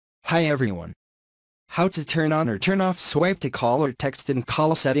Hi everyone. How to turn on or turn off swipe to call or text in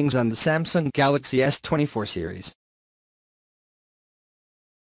call settings on the Samsung Galaxy S24 series.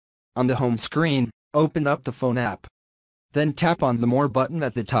 On the home screen, open up the phone app. Then tap on the More button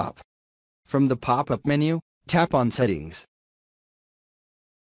at the top. From the pop-up menu, tap on Settings.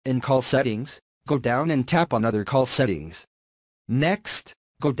 In Call Settings, go down and tap on Other Call Settings. Next,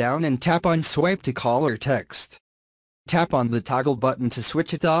 go down and tap on Swipe to call or text. Tap on the toggle button to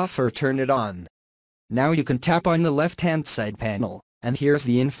switch it off or turn it on. Now you can tap on the left-hand side panel, and here's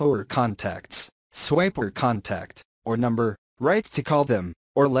the info or contacts, swipe or contact, or number, right to call them,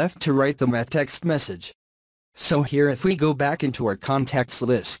 or left to write them a text message. So here if we go back into our contacts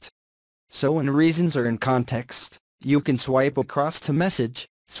list. So in reasons or in context, you can swipe across to message,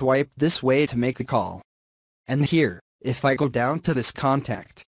 swipe this way to make a call. And here, if I go down to this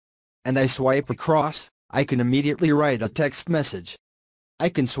contact, and I swipe across, I can immediately write a text message. I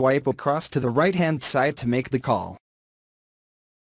can swipe across to the right-hand side to make the call.